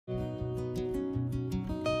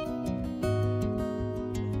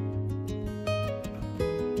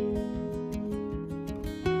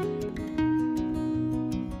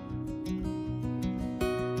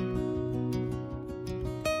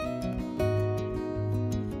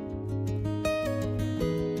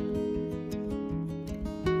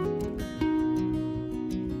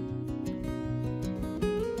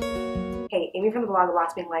Amy from the blog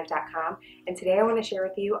blossominglife.com, and today I want to share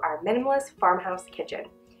with you our minimalist farmhouse kitchen.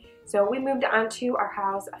 So we moved onto our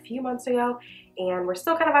house a few months ago, and we're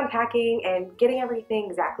still kind of unpacking and getting everything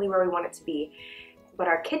exactly where we want it to be. But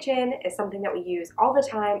our kitchen is something that we use all the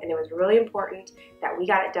time, and it was really important that we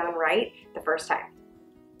got it done right the first time.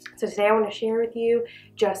 So today I want to share with you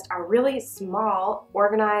just a really small,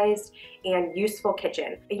 organized, and useful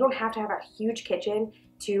kitchen. You don't have to have a huge kitchen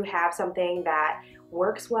to have something that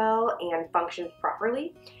works well and functions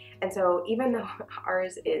properly. And so even though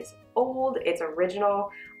ours is old, it's original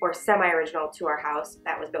or semi-original to our house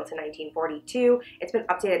that was built in 1942, it's been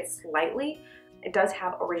updated slightly. It does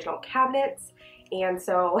have original cabinets, and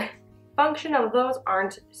so function of those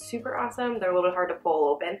aren't super awesome. They're a little bit hard to pull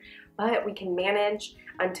open, but we can manage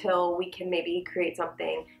until we can maybe create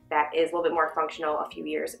something that is a little bit more functional a few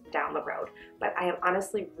years down the road. But I have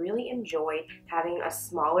honestly really enjoyed having a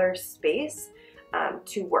smaller space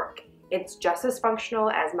to work. It's just as functional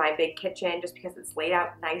as my big kitchen just because it's laid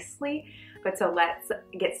out nicely. But so let's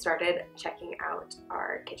get started checking out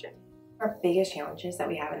our kitchen. Our biggest challenges that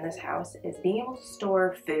we have in this house is being able to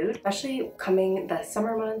store food, especially coming the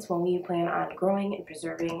summer months when we plan on growing and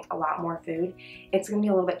preserving a lot more food. It's going to be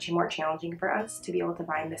a little bit more challenging for us to be able to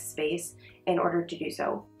find this space in order to do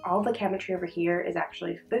so. All the cabinetry over here is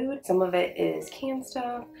actually food. Some of it is canned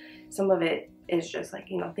stuff, some of it is just like,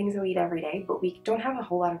 things that we eat every day, but we don't have a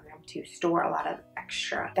whole lot of room to store a lot of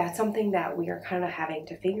extra. That's something that we are kind of having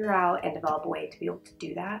to figure out and develop a way to be able to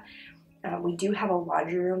do that. We do have a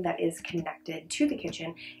laundry room that is connected to the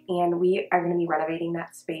kitchen, and we are going to be renovating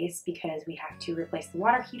that space because we have to replace the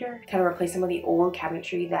water heater, kind of replace some of the old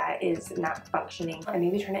cabinetry that is not functioning, and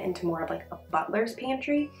maybe turn it into more of like a butler's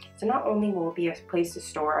pantry. So not only will it be a place to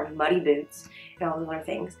store our muddy boots and all those other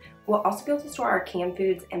things, we'll also be able to store our canned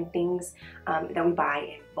foods and things that we buy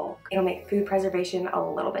in bulk. It'll make food preservation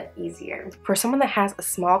a little bit easier. For someone that has a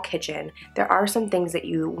small kitchen, there are some things that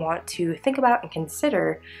you want to think about and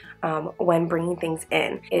consider when bringing things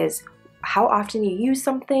in, is how often you use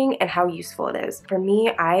something and how useful it is. For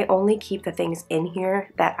me, I only keep the things in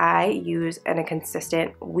here that I use on a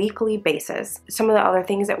consistent weekly basis. Some of the other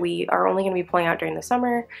things that we are only going to be pulling out during the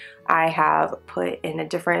summer, I have put in a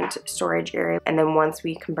different storage area, and then once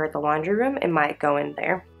we convert the laundry room, it might go in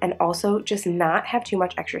there. And also just not have too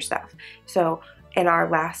much extra stuff. So in our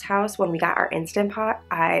last house, when we got our Instant Pot,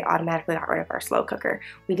 I automatically got rid of our slow cooker.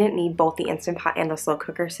 We didn't need both the Instant Pot and the slow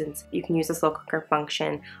cooker since you can use the slow cooker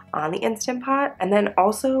function on the Instant Pot. And then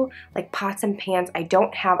also like pots and pans, I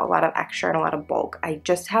don't have a lot of extra and a lot of bulk. I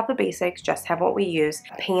just have the basics, just have what we use.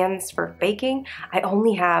 Pans for baking, I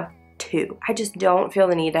only have 2. I just don't feel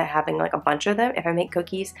the need of having like a bunch of them. If I make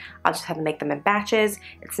cookies, I'll just have to make them in batches.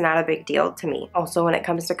 It's not a big deal to me. Also, when it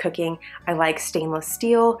comes to cooking, I like stainless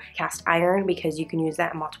steel, cast iron, because you can use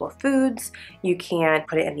that in multiple foods. You can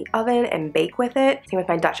put it in the oven and bake with it. Same with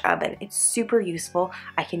my Dutch oven. It's super useful.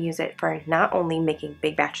 I can use it for not only making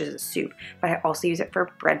big batches of soup, but I also use it for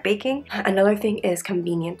bread baking. Another thing is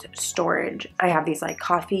convenient storage. I have these like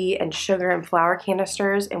coffee and sugar and flour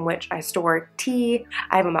canisters in which I store tea.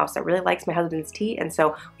 I have a mouse that really likes my husband's tea, and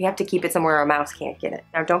so we have to keep it somewhere a mouse can't get it.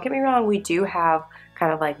 Now don't get me wrong, we do have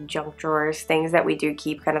kind of like junk drawers, things that we do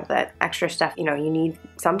keep kind of that extra stuff you need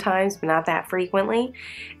sometimes, but not that frequently.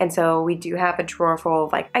 And so we do have a drawer full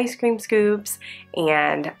of like ice cream scoops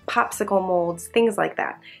and popsicle molds, things like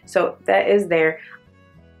that. So that is there.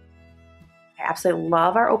 I absolutely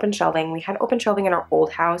love our open shelving. We had open shelving in our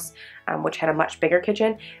old house, which had a much bigger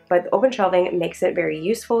kitchen, but the open shelving makes it very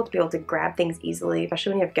useful to be able to grab things easily,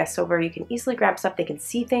 especially when you have guests over. You can easily grab stuff. They can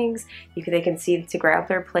see things. They can see to grab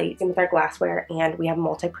their plates. Same with our glassware, and we have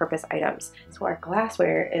multi-purpose items. So our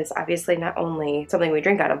glassware is obviously not only something we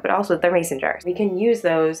drink out of, but also they're mason jars. We can use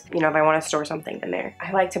those, if I want to store something in there.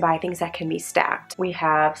 I like to buy things that can be stacked. We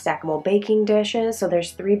have stackable baking dishes. So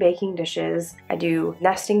there's 3 baking dishes. I do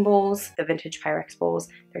nesting bowls, the vintage Pyrex bowls.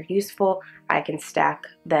 They're useful. I can stack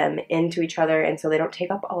them into each other, and so they don't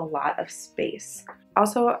take up a lot of space.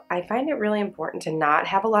 Also, I find it really important to not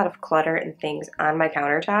have a lot of clutter and things on my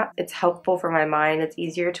countertop. It's helpful for my mind. It's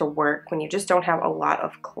easier to work when you just don't have a lot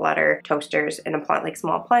of clutter, toasters, and like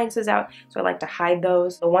small appliances out, so I like to hide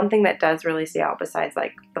those. The one thing that does really stay out besides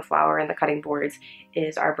like the flour and the cutting boards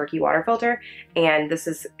is our Berkey water filter, and this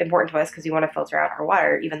is important to us because we want to filter out our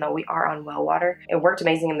water even though we are on well water. It worked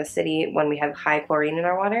amazing in the city when we have high chlorine in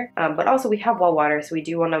our water, but also we have well water, so we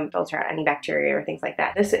do want to filter out any bacteria or things like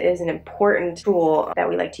that. This is an important tool that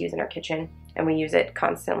we like to use in our kitchen. and we use it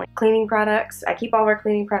constantly. Cleaning products, I keep all of our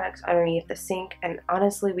cleaning products underneath the sink, and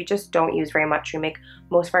honestly we just don't use very much. We make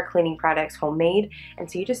most of our cleaning products homemade, and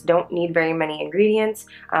so you just don't need very many ingredients.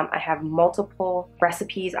 I have multiple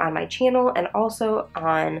recipes on my channel and also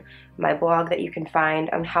on my blog that you can find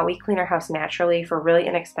on how we clean our house naturally for really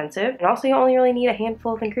inexpensive, and also you only really need a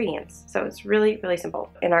handful of ingredients, so it's really simple.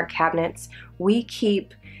 In our cabinets we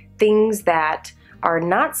keep things that are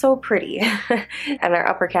not so pretty and our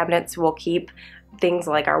upper cabinets will keep things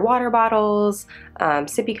like our water bottles,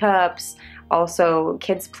 sippy cups, also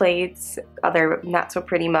kids plates, other not so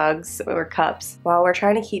pretty mugs or cups. While we're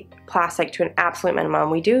trying to keep plastic to an absolute minimum,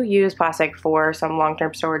 we do use plastic for some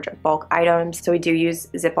long-term storage of bulk items. So we do use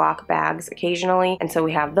Ziploc bags occasionally, and so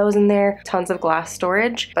we have those in there. Tons of glass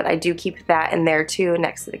storage, but I do keep that in there too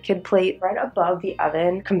next to the kid plate. Right above the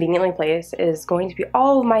oven, conveniently placed, is going to be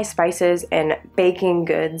all of my spices and baking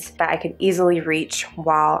goods that I can easily reach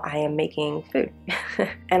while I am making food.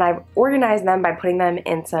 And I've organized them by putting them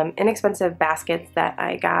in some inexpensive baskets that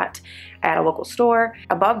I got at a local store.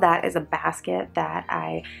 Above that is a basket that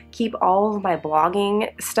I keep all of my blogging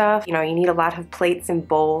stuff. You know, you need a lot of plates and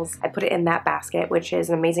bowls. I put it in that basket, which is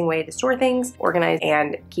an amazing way to store things, organize,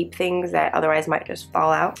 and keep things that otherwise might just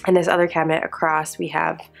fall out. And this other cabinet across, we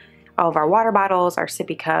have all of our water bottles, our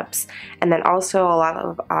sippy cups, and then also a lot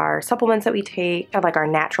of our supplements that we take, kind of like our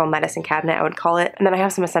natural medicine cabinet, I would call it. And then I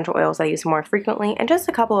have some essential oils I use more frequently, and just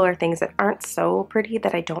a couple other things that aren't so pretty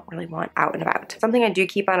that I don't really want out and about. Something I do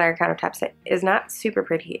keep on our countertops that is not super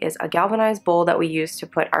pretty is a galvanized bowl that we use to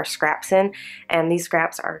put our scraps in, and these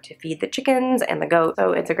scraps are to feed the chickens and the goats,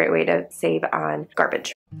 so it's a great way to save on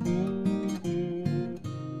garbage.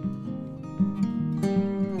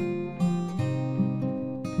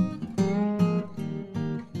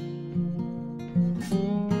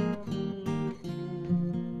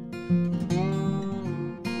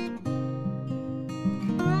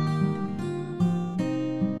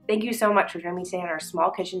 Thank you so much for joining me today on our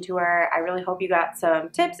small kitchen tour. I really hope you got some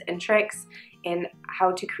tips and tricks in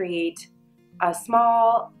how to create a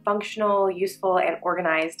small, functional, useful, and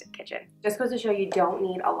organized kitchen. Just goes to show you don't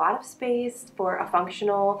need a lot of space for a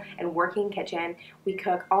functional and working kitchen. We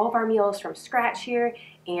cook all of our meals from scratch here,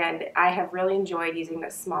 and I have really enjoyed using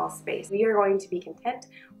this small space. We are going to be content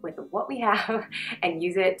with what we have and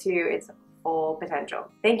use it to its full potential.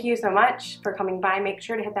 Thank you so much for coming by. Make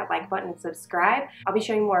sure to hit that like button and subscribe. I'll be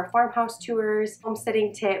showing more farmhouse tours,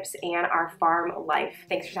 homesteading tips, and our farm life.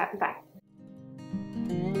 Thanks for stopping by.